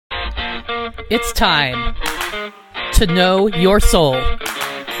It's time to know your soul.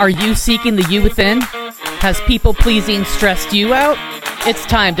 Are you seeking the you within? Has people-pleasing stressed you out? It's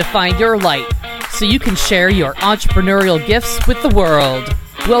time to find your light so you can share your entrepreneurial gifts with the world.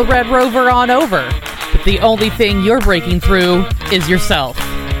 We'll Red Rover on over, but the only thing you're breaking through is yourself.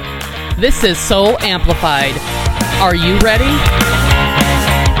 This is Soul Amplified. Are you ready?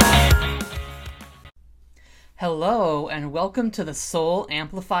 Hello, and welcome to the Soul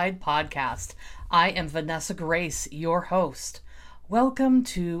Amplified podcast. I am Vanessa Grace, your host. Welcome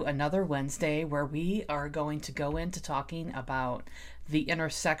to another Wednesday where we are going to go into talking about the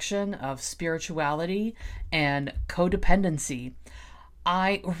intersection of spirituality and codependency.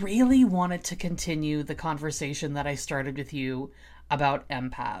 I really wanted to continue the conversation that I started with you about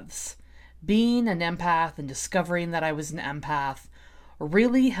empaths. Being an empath and discovering that I was an empath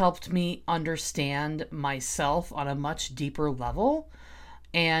really helped me understand myself on a much deeper level,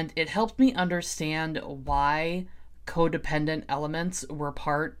 and it helped me understand why codependent elements were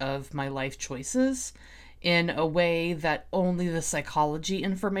part of my life choices in a way that only the psychology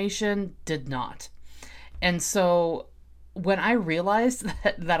information did not. And so when I realized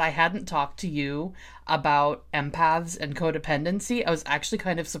that I hadn't talked to you about empaths and codependency, I was actually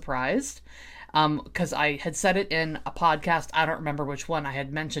kind of surprised. Because I had said it in a podcast, I don't remember which one, I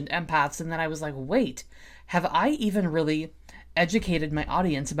had mentioned empaths, and then I was like, wait, have I even really educated my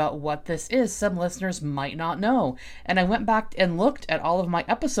audience about what this is? Some listeners might not know. And I went back and looked at all of my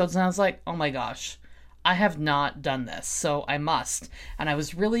episodes, and I was like, oh my gosh, I have not done this, so I must. And I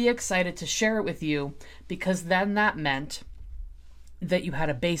was really excited to share it with you, because then that meant that you had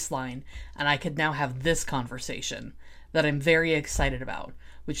a baseline, and I could now have this conversation that I'm very excited about,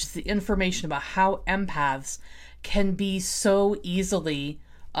 which is the information about how empaths can be so easily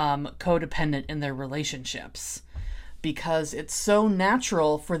codependent in their relationships, because it's so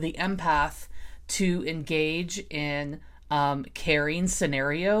natural for the empath to engage in caring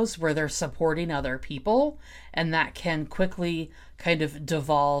scenarios where they're supporting other people, and that can quickly kind of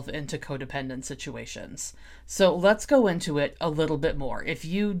devolve into codependent situations. So let's go into it a little bit more. If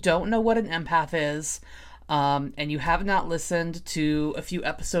you don't know what an empath is, and you have not listened to a few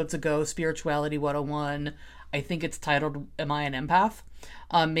episodes ago, Spirituality 101, I think it's titled, Am I an Empath?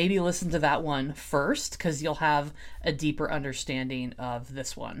 Maybe listen to that one first, because you'll have a deeper understanding of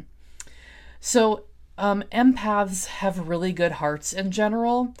this one. So, empaths have really good hearts in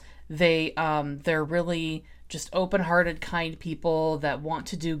general. They're really just open-hearted, kind people that want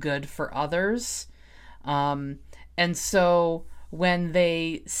to do good for others. And so when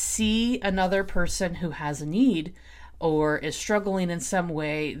they see another person who has a need or is struggling in some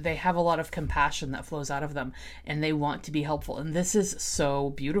way, they have a lot of compassion that flows out of them, and they want to be helpful. And this is so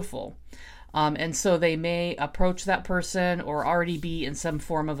beautiful. And so they may approach that person or already be in some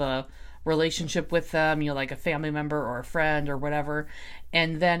form of a relationship with them, like a family member or a friend or whatever.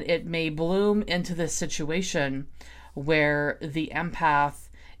 And then it may bloom into this situation where the empath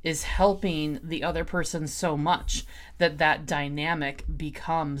is helping the other person so much that that dynamic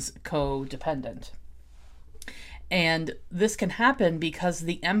becomes codependent. And this can happen because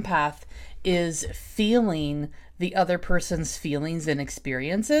the empath is feeling the other person's feelings and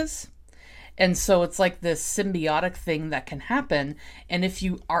experiences. And so it's like this symbiotic thing that can happen. And if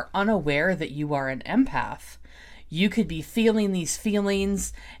you are unaware that you are an empath, you could be feeling these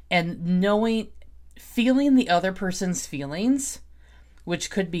feelings and feeling the other person's feelings,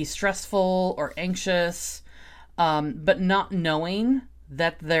 which could be stressful or anxious, but not knowing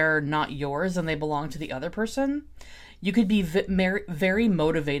that they're not yours and they belong to the other person. You could be very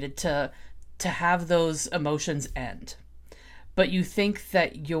motivated to have those emotions end. But you think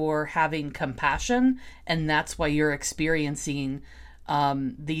that you're having compassion, and that's why you're experiencing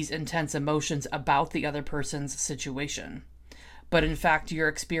these intense emotions about the other person's situation. But in fact, you're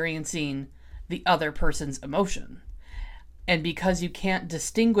experiencing the other person's emotion. And because you can't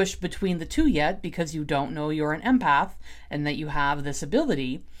distinguish between the two yet, because you don't know you're an empath and that you have this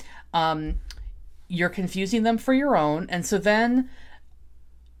ability, you're confusing them for your own. And so then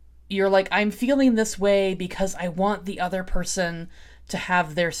you're like, I'm feeling this way because I want the other person to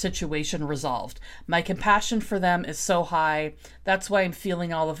have their situation resolved. My compassion for them is so high. That's why I'm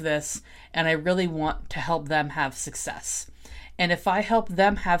feeling all of this. And I really want to help them have success. And if I help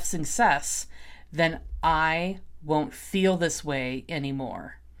them have success, then I won't feel this way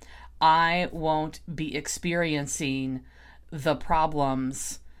anymore. I won't be experiencing the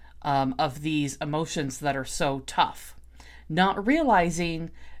problems of these emotions that are so tough. Not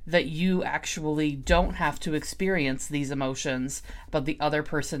realizing that you actually don't have to experience these emotions about the other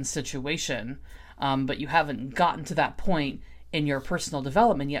person's situation, but you haven't gotten to that point in your personal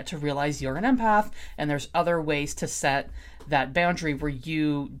development yet to realize you're an empath, and there's other ways to set that boundary where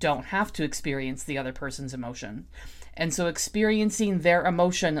you don't have to experience the other person's emotion. And so experiencing their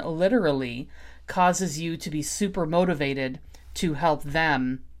emotion literally causes you to be super motivated to help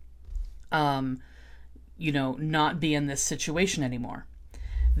them, not be in this situation anymore.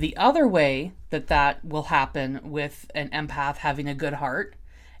 The other way that will happen with an empath having a good heart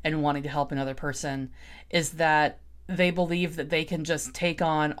and wanting to help another person is that they believe that they can just take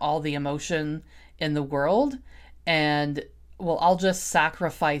on all the emotion in the world and, well, I'll just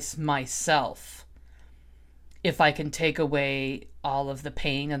sacrifice myself if I can take away all of the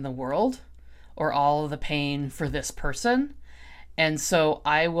pain in the world or all of the pain for this person. And so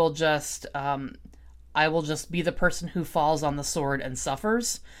I will just be the person who falls on the sword and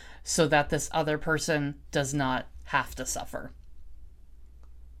suffers so that this other person does not have to suffer.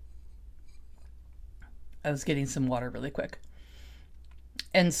 I was getting some water really quick.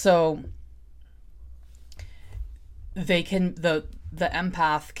 And so the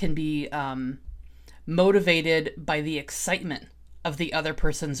empath can be motivated by the excitement of the other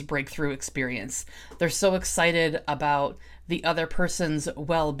person's breakthrough experience. They're so excited about the other person's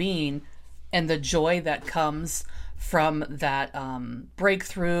well-being and the joy that comes from that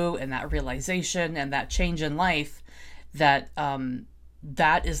breakthrough and that realization and that change in life that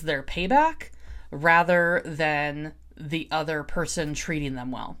that is their payback, rather than the other person treating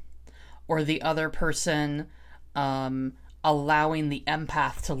them well, or the other person allowing the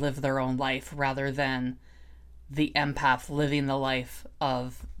empath to live their own life rather than the empath living the life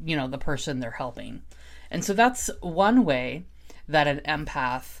of, the person they're helping. And so that's one way that an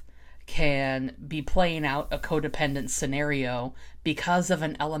empath can be playing out a codependent scenario because of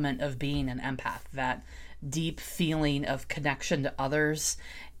an element of being an empath, that deep feeling of connection to others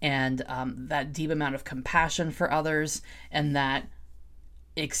and that deep amount of compassion for others and that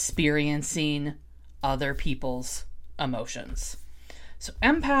experiencing other people's emotions. So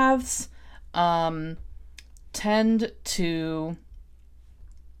empaths tend to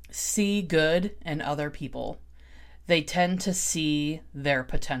see good in other people. They tend to see their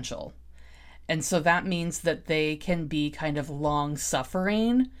potential. And so that means that they can be kind of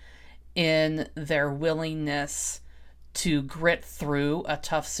long-suffering in their willingness to grit through a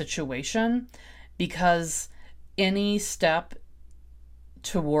tough situation, because any step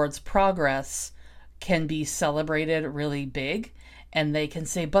towards progress can be celebrated really big, and they can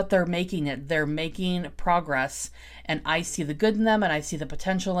say, but they're making it, they're making progress, and I see the good in them and I see the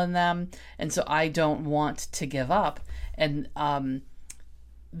potential in them, and so I don't want to give up. And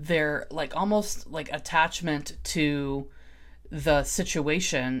their almost attachment to the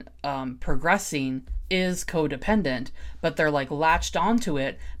situation progressing is codependent, but they're latched onto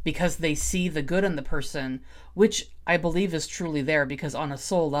it because they see the good in the person, which I believe is truly there, because on a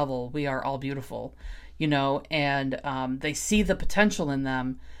soul level we are all beautiful, and they see the potential in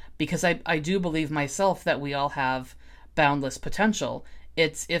them, because I do believe myself that we all have boundless potential.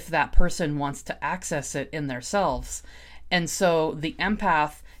 It's if that person wants to access it in themselves. And so the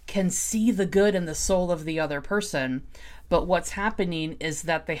empath can see the good in the soul of the other person, but what's happening is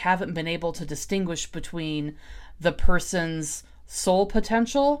that they haven't been able to distinguish between the person's soul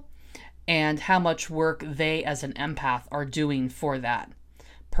potential and how much work they as an empath are doing for that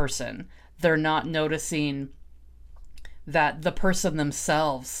person. They're not noticing that the person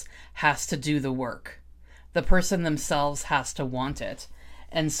themselves has to do the work. The person themselves has to want it.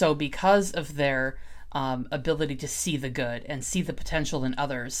 And so because of their ability to see the good and see the potential in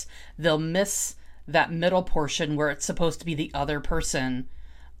others, they'll miss that middle portion where it's supposed to be the other person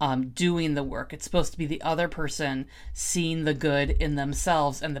doing the work. It's supposed to be the other person seeing the good in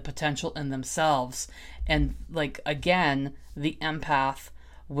themselves and the potential in themselves. And again, the empath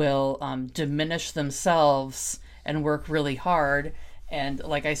will diminish themselves and work really hard. And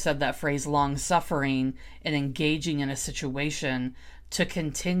like I said, that phrase, long suffering, and engaging in a situation to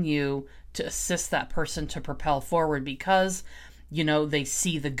continue to assist that person to propel forward, because, they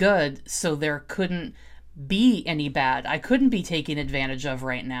see the good, so there couldn't be any bad. I couldn't be taken advantage of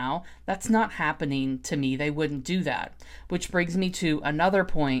right now. That's not happening to me. They wouldn't do that. Which brings me to another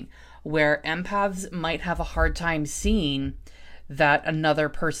point where empaths might have a hard time seeing that another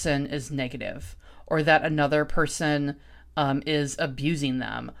person is negative, or that another person is abusing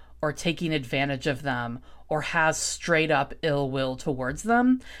them or taking advantage of them or has straight up ill will towards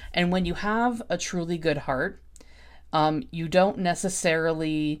them. And when you have a truly good heart, you don't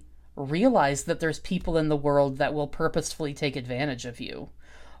necessarily realize that there's people in the world that will purposefully take advantage of you,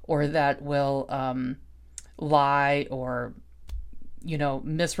 or that will lie or,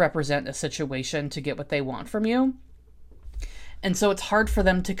 misrepresent a situation to get what they want from you. And so it's hard for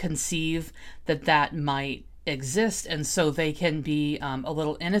them to conceive that that might exist. And so they can be a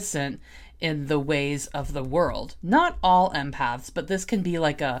little innocent in the ways of the world. Not all empaths, but this can be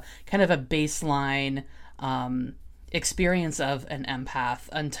like a kind of a baseline experience of an empath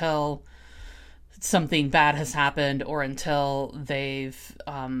until something bad has happened, or until they've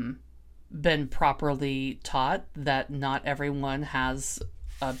been properly taught that not everyone has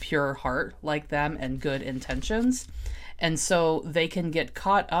a pure heart like them and good intentions. And so they can get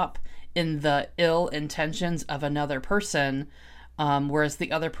caught up in the ill intentions of another person, whereas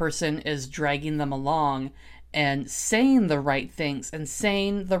the other person is dragging them along and saying the right things and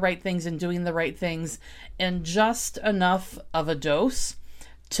doing the right things in just enough of a dose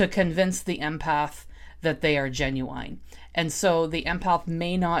to convince the empath that they are genuine. And so the empath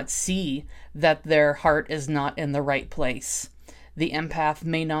may not see that their heart is not in the right place. The empath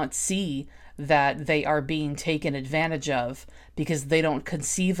may not see that they are being taken advantage of because they don't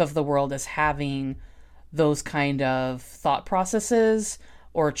conceive of the world as having those kind of thought processes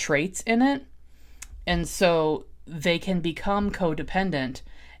or traits in it. And so they can become codependent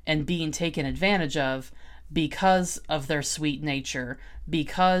and being taken advantage of because of their sweet nature,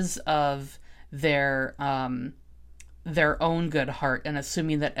 because of their own good heart, and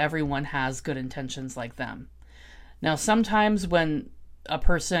assuming that everyone has good intentions like them. Now, sometimes when a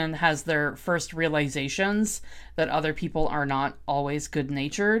person has their first realizations that other people are not always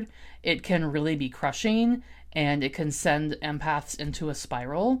good-natured, it can really be crushing, and it can send empaths into a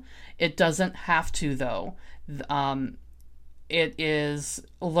spiral. It doesn't have to, though. It is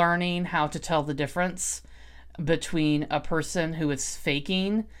learning how to tell the difference between a person who is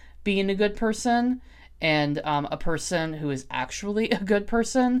faking being a good person and a person who is actually a good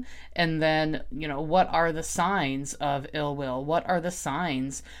person. And then, what are the signs of ill will? What are the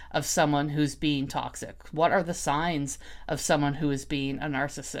signs of someone who's being toxic? What are the signs of someone who is being a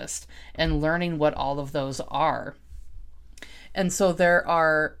narcissist? And learning what all of those are. And so there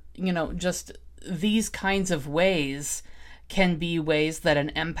are, just these kinds of ways can be ways that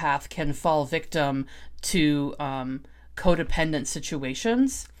an empath can fall victim to codependent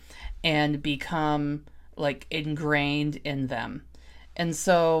situations and become like ingrained in them. And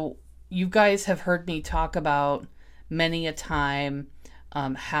so you guys have heard me talk about many a time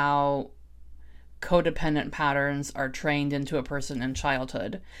how codependent patterns are trained into a person in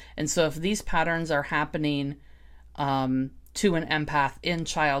childhood. And so if these patterns are happening to an empath in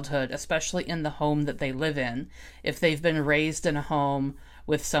childhood, especially in the home that they live in, if they've been raised in a home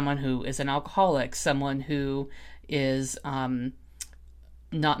with someone who is an alcoholic, someone who is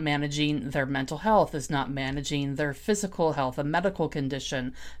not managing their mental health, is not managing their physical health, a medical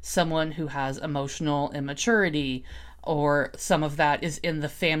condition, someone who has emotional immaturity, or some of that is in the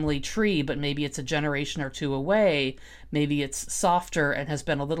family tree, but maybe it's a generation or two away. Maybe it's softer and has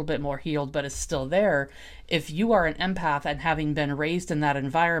been a little bit more healed, but is still there. If you are an empath and having been raised in that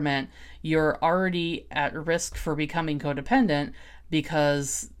environment, you're already at risk for becoming codependent,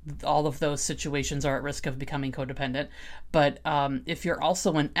 because all of those situations are at risk of becoming codependent. But if you're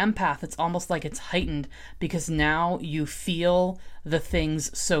also an empath, it's almost like it's heightened, because now you feel the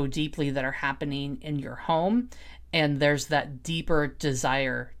things so deeply that are happening in your home, and there's that deeper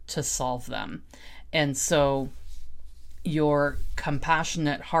desire to solve them. And so your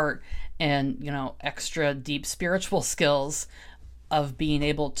compassionate heart and, extra deep spiritual skills of being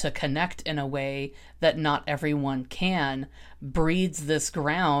able to connect in a way that not everyone can breeds this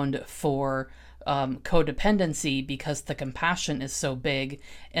ground for codependency, because the compassion is so big,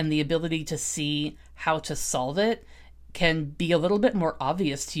 and the ability to see how to solve it can be a little bit more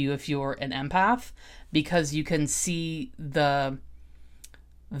obvious to you if you're an empath, because you can see the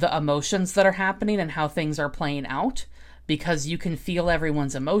emotions that are happening and how things are playing out, because you can feel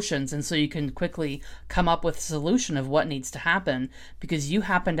everyone's emotions, and so you can quickly come up with a solution of what needs to happen, because you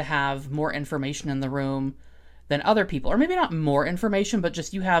happen to have more information in the room than other people. Or maybe not more information, but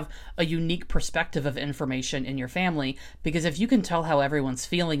just you have a unique perspective of information in your family, because if you can tell how everyone's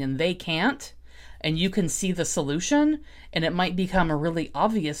feeling and they can't, and you can see the solution, and it might become really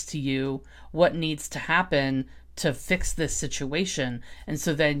obvious to you what needs to happen to fix this situation. And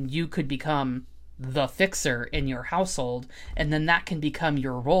so then you could become the fixer in your household, and then that can become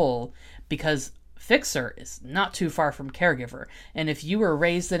your role, because fixer is not too far from caregiver. And if you were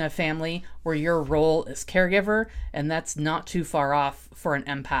raised in a family where your role is caregiver, and that's not too far off for an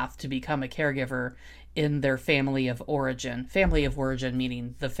empath to become a caregiver in their family of origin. Family of origin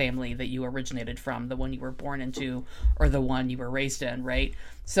meaning the family that you originated from, the one you were born into, or the one you were raised in, right?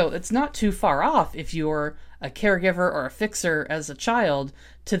 So it's not too far off if you're a caregiver or a fixer as a child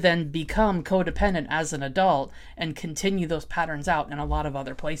to then become codependent as an adult and continue those patterns out in a lot of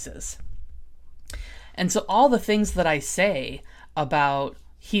other places. And so all the things that I say about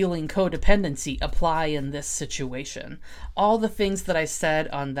healing codependency apply in this situation. All the things that I said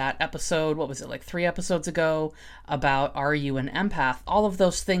on that episode, what was it, like 3 episodes ago, about are you an empath? All of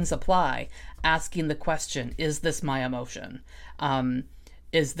those things apply. Asking the question, is this my emotion?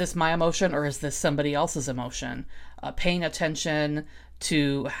 Is this my emotion or is this somebody else's emotion? Paying attention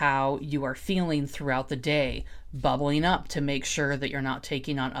to how you are feeling throughout the day, bubbling up to make sure that you're not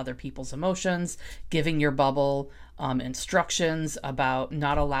taking on other people's emotions, giving your bubble instructions about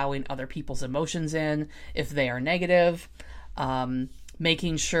not allowing other people's emotions in if they are negative,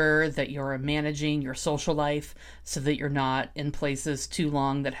 making sure that you're managing your social life so that you're not in places too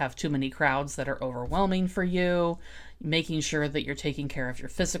long that have too many crowds that are overwhelming for you, making sure that you're taking care of your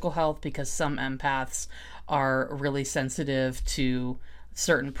physical health, because some empaths are really sensitive to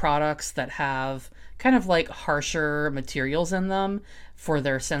certain products that have kind of like harsher materials in them for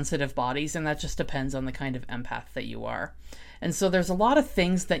their sensitive bodies, and that just depends on the kind of empath that you are. And so there's a lot of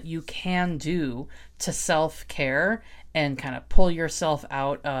things that you can do to self-care and kind of pull yourself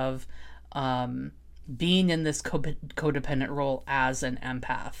out of being in this codependent role as an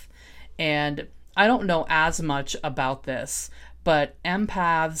empath. And I don't know as much about this, but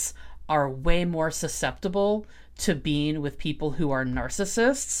empaths are way more susceptible to being with people who are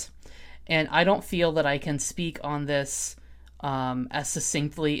narcissists. And I don't feel that I can speak on this as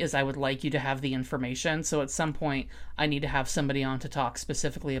succinctly as I would like you to have the information. So at some point, I need to have somebody on to talk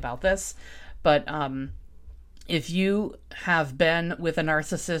specifically about this. But if you have been with a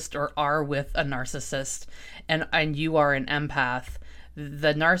narcissist or are with a narcissist and you are an empath,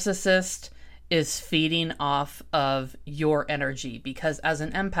 the narcissist is feeding off of your energy, because as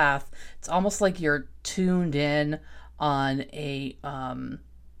an empath, it's almost like you're tuned in on a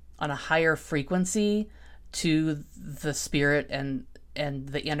higher frequency to the spirit and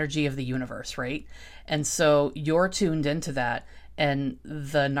the energy of the universe, right? And so you're tuned into that, and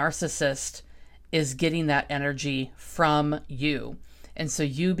the narcissist is getting that energy from you. And so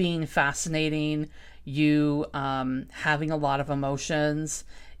you being fascinating, you having a lot of emotions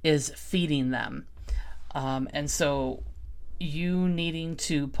is feeding them. And so you needing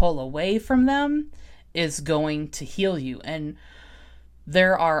to pull away from them is going to heal you. And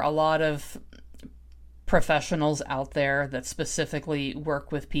there are a lot of professionals out there that specifically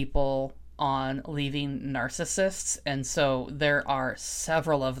work with people on leaving narcissists. And so there are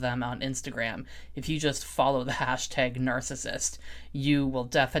several of them on Instagram. If you just follow the hashtag narcissist, you will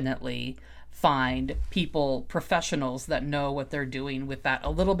definitely find people, professionals that know what they're doing with that a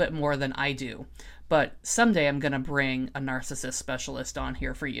little bit more than I do. But someday I'm going to bring a narcissist specialist on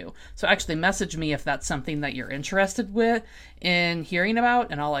here for you. So actually message me if that's something that you're interested with in hearing about,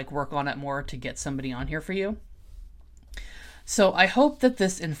 and I'll work on it more to get somebody on here for you. So I hope that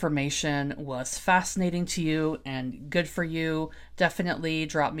this information was fascinating to you and good for you. Definitely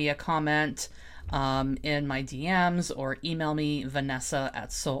drop me a comment in my DMs or email me,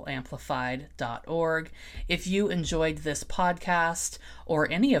 vanessa@soulamplified.org. If you enjoyed this podcast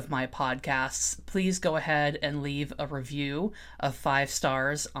or any of my podcasts, please go ahead and leave a review of 5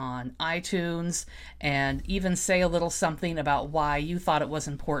 stars on iTunes, and even say a little something about why you thought it was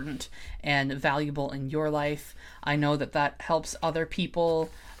important and valuable in your life. I know that that helps other people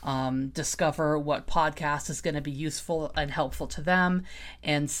discover what podcast is going to be useful and helpful to them.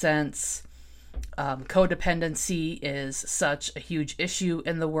 And since codependency is such a huge issue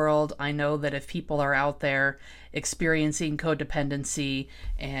in the world, I know that if people are out there experiencing codependency,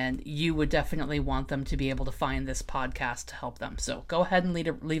 and you would definitely want them to be able to find this podcast to help them. So go ahead and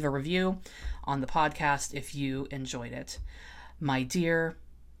leave a review on the podcast if you enjoyed it. My dear,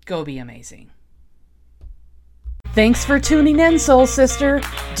 go be amazing. Thanks for tuning in, Soul Sister.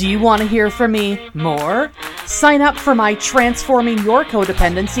 Do you want to hear from me more? Sign up for my Transforming Your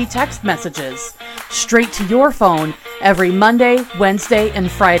Codependency text messages straight to your phone every Monday, Wednesday,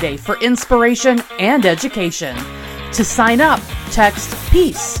 and Friday for inspiration and education. To sign up, text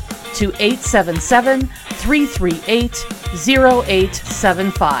PEACE to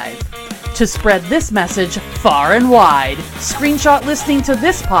 877-338-0875. To spread this message far and wide, screenshot listening to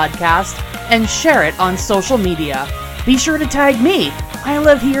this podcast and share it on social media. Be sure to tag me. I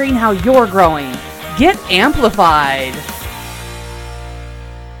love hearing how you're growing. Get amplified.